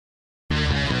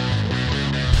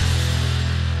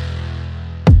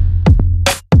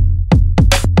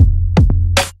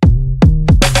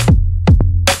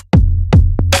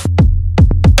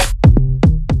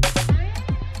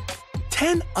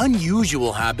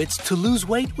unusual habits to lose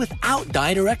weight without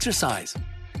diet or exercise.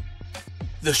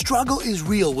 The struggle is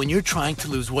real when you're trying to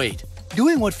lose weight.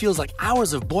 Doing what feels like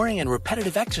hours of boring and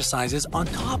repetitive exercises on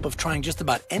top of trying just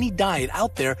about any diet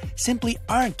out there simply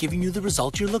aren't giving you the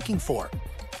results you're looking for.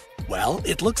 Well,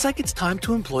 it looks like it's time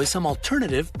to employ some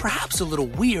alternative, perhaps a little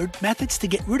weird, methods to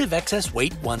get rid of excess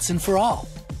weight once and for all.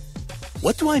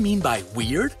 What do I mean by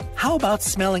weird? How about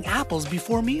smelling apples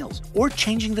before meals or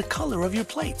changing the color of your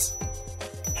plates?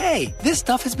 Hey, this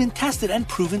stuff has been tested and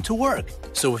proven to work.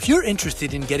 So if you're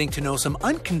interested in getting to know some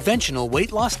unconventional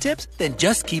weight loss tips, then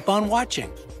just keep on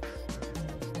watching.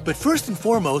 But first and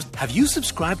foremost, have you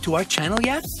subscribed to our channel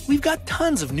yet? We've got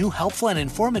tons of new helpful and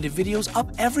informative videos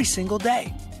up every single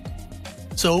day.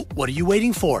 So what are you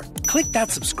waiting for? Click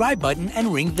that subscribe button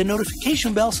and ring the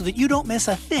notification bell so that you don't miss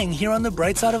a thing here on the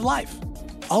bright side of life.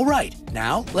 Alright,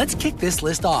 now let's kick this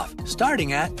list off,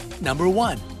 starting at number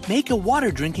 1. Make a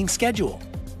water drinking schedule.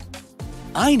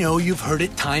 I know you've heard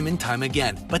it time and time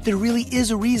again, but there really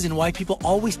is a reason why people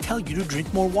always tell you to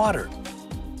drink more water.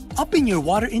 Upping your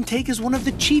water intake is one of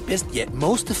the cheapest yet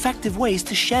most effective ways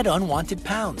to shed unwanted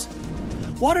pounds.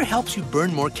 Water helps you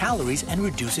burn more calories and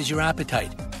reduces your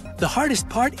appetite. The hardest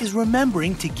part is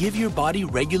remembering to give your body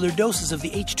regular doses of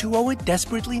the H2O it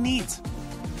desperately needs.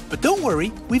 But don't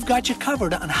worry, we've got you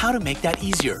covered on how to make that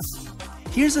easier.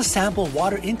 Here's a sample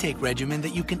water intake regimen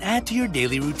that you can add to your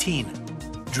daily routine.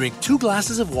 Drink 2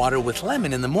 glasses of water with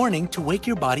lemon in the morning to wake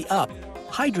your body up,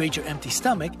 hydrate your empty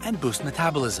stomach, and boost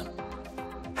metabolism.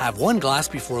 Have 1 glass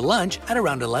before lunch at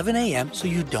around 11 a.m. so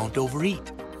you don't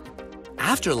overeat.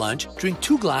 After lunch, drink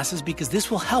 2 glasses because this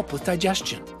will help with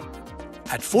digestion.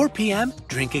 At 4 p.m.,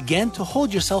 drink again to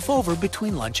hold yourself over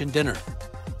between lunch and dinner.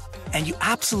 And you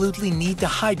absolutely need to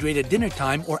hydrate at dinner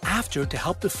time or after to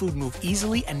help the food move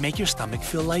easily and make your stomach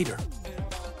feel lighter.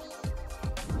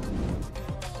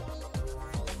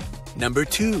 Number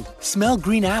 2. Smell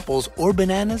green apples or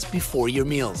bananas before your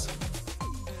meals.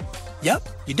 Yep,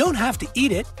 you don't have to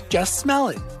eat it, just smell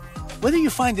it. Whether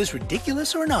you find this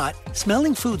ridiculous or not,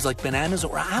 smelling foods like bananas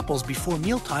or apples before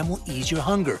mealtime will ease your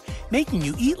hunger, making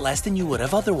you eat less than you would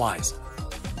have otherwise.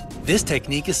 This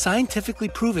technique is scientifically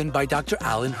proven by Dr.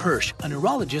 Alan Hirsch, a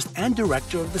neurologist and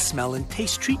director of the Smell and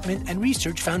Taste Treatment and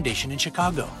Research Foundation in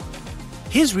Chicago.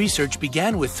 His research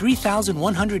began with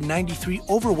 3,193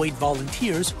 overweight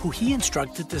volunteers who he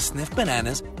instructed to sniff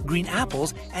bananas, green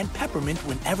apples, and peppermint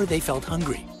whenever they felt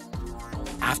hungry.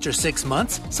 After 6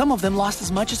 months, some of them lost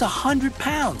as much as 100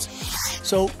 pounds.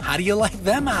 So how do you like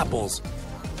them apples?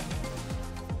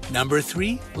 Number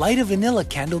 3. Light a vanilla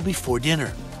candle before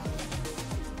dinner.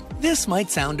 This might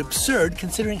sound absurd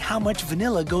considering how much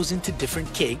vanilla goes into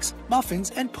different cakes,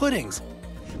 muffins, and puddings.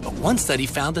 But one study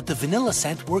found that the vanilla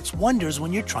scent works wonders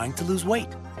when you're trying to lose weight.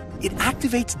 It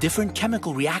activates different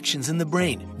chemical reactions in the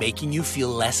brain, making you feel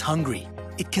less hungry.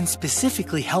 It can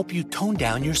specifically help you tone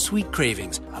down your sweet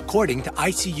cravings, according to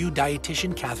ICU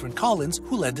dietitian Catherine Collins,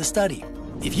 who led the study.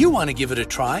 If you want to give it a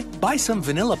try, buy some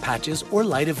vanilla patches or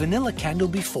light a vanilla candle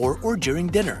before or during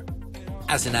dinner.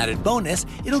 As an added bonus,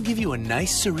 it'll give you a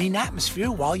nice serene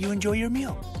atmosphere while you enjoy your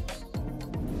meal.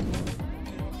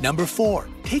 Number 4.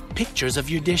 Take pictures of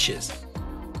your dishes.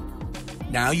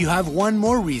 Now you have one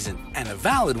more reason, and a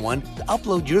valid one, to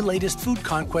upload your latest food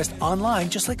conquest online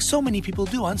just like so many people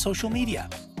do on social media.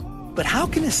 But how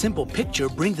can a simple picture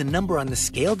bring the number on the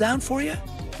scale down for you?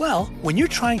 Well, when you're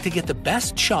trying to get the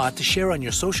best shot to share on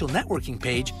your social networking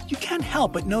page, you can't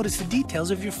help but notice the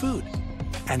details of your food.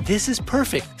 And this is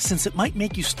perfect since it might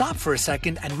make you stop for a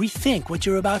second and rethink what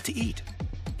you're about to eat.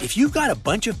 If you've got a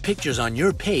bunch of pictures on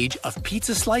your page of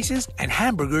pizza slices and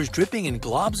hamburgers dripping in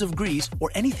globs of grease or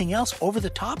anything else over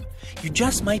the top, you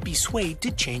just might be swayed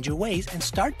to change your ways and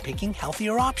start picking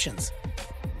healthier options.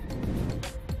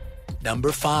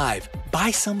 Number 5.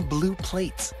 Buy some blue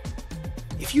plates.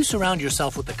 If you surround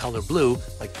yourself with the color blue,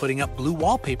 like putting up blue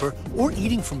wallpaper or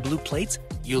eating from blue plates,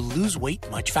 you'll lose weight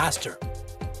much faster.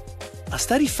 A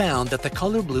study found that the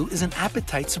color blue is an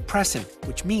appetite suppressant,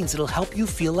 which means it'll help you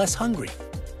feel less hungry.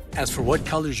 As for what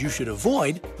colors you should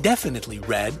avoid, definitely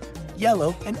red,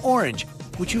 yellow, and orange,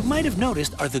 which you might have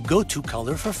noticed are the go-to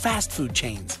color for fast food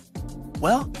chains.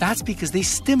 Well, that's because they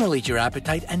stimulate your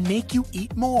appetite and make you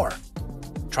eat more.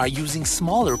 Try using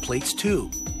smaller plates too.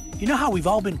 You know how we've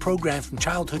all been programmed from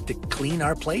childhood to clean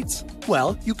our plates?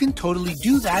 Well, you can totally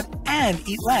do that and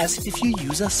eat less if you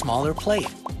use a smaller plate.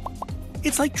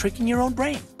 It's like tricking your own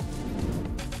brain.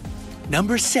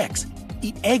 Number 6.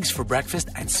 Eat eggs for breakfast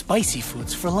and spicy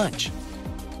foods for lunch.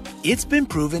 It's been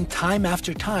proven time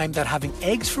after time that having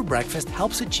eggs for breakfast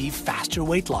helps achieve faster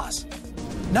weight loss.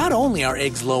 Not only are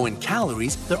eggs low in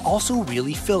calories, they're also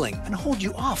really filling and hold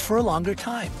you off for a longer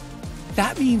time.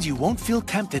 That means you won't feel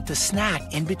tempted to snack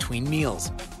in between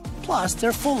meals. Plus,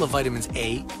 they're full of vitamins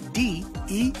A, D,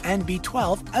 E, and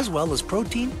B12, as well as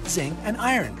protein, zinc, and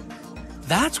iron.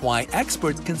 That's why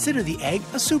experts consider the egg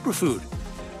a superfood.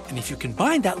 And if you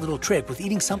combine that little trick with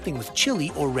eating something with chili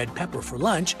or red pepper for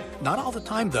lunch, not all the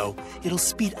time though, it'll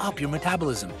speed up your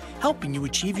metabolism, helping you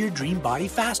achieve your dream body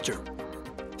faster.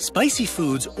 Spicy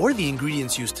foods or the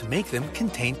ingredients used to make them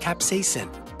contain capsaicin,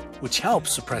 which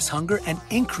helps suppress hunger and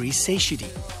increase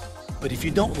satiety. But if you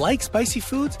don't like spicy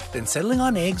foods, then settling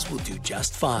on eggs will do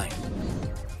just fine.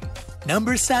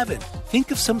 Number 7. Think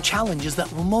of some challenges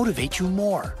that will motivate you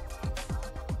more.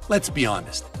 Let's be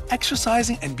honest,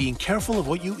 exercising and being careful of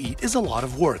what you eat is a lot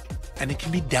of work, and it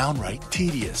can be downright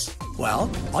tedious. Well,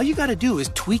 all you gotta do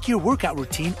is tweak your workout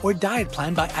routine or diet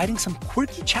plan by adding some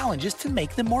quirky challenges to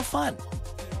make them more fun.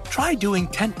 Try doing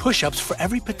 10 push-ups for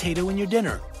every potato in your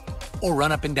dinner, or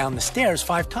run up and down the stairs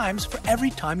 5 times for every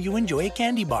time you enjoy a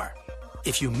candy bar.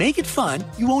 If you make it fun,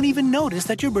 you won't even notice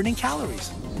that you're burning calories.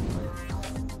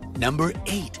 Number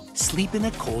 8. Sleep in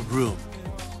a cold room.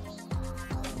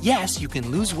 Yes, you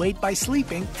can lose weight by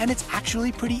sleeping, and it's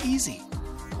actually pretty easy.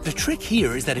 The trick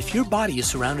here is that if your body is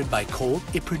surrounded by cold,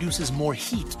 it produces more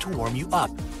heat to warm you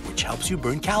up, which helps you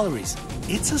burn calories.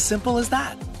 It's as simple as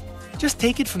that. Just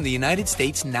take it from the United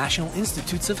States National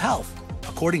Institutes of Health.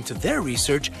 According to their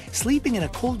research, sleeping in a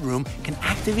cold room can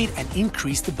activate and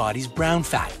increase the body's brown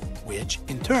fat, which,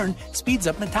 in turn, speeds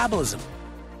up metabolism.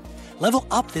 Level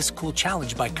up this cool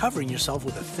challenge by covering yourself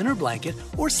with a thinner blanket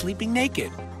or sleeping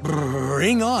naked.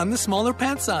 Bring on the smaller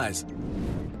pant size.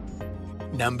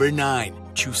 Number 9.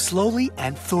 Chew slowly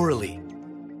and thoroughly.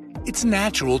 It's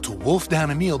natural to wolf down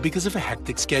a meal because of a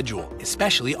hectic schedule,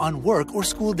 especially on work or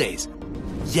school days.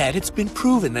 Yet it's been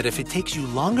proven that if it takes you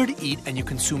longer to eat and you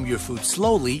consume your food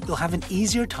slowly, you'll have an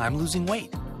easier time losing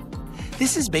weight.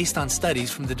 This is based on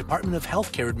studies from the Department of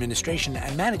Healthcare Administration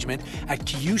and Management at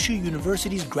Kyushu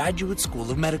University's Graduate School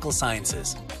of Medical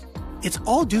Sciences. It's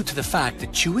all due to the fact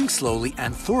that chewing slowly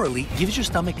and thoroughly gives your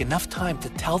stomach enough time to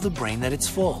tell the brain that it's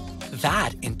full.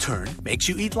 That, in turn, makes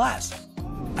you eat less.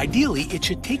 Ideally, it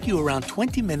should take you around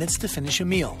 20 minutes to finish a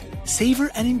meal. Savor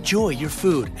and enjoy your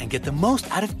food and get the most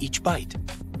out of each bite.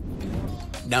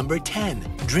 Number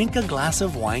 10. Drink a glass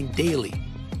of wine daily.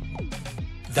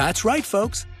 That's right,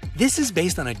 folks. This is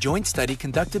based on a joint study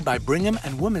conducted by Brigham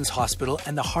and Women's Hospital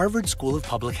and the Harvard School of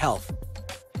Public Health.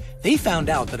 They found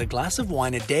out that a glass of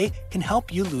wine a day can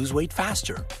help you lose weight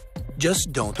faster.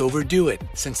 Just don't overdo it,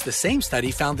 since the same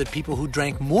study found that people who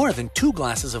drank more than 2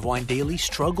 glasses of wine daily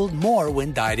struggled more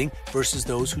when dieting versus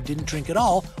those who didn't drink at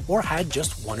all or had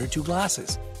just 1 or 2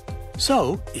 glasses.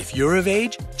 So, if you're of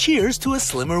age, cheers to a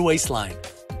slimmer waistline.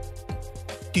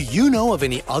 Do you know of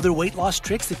any other weight loss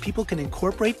tricks that people can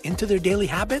incorporate into their daily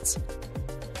habits?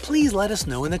 Please let us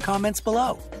know in the comments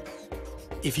below.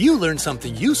 If you learned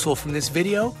something useful from this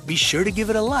video, be sure to give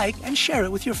it a like and share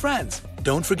it with your friends.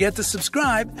 Don't forget to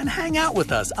subscribe and hang out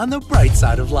with us on the bright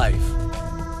side of life.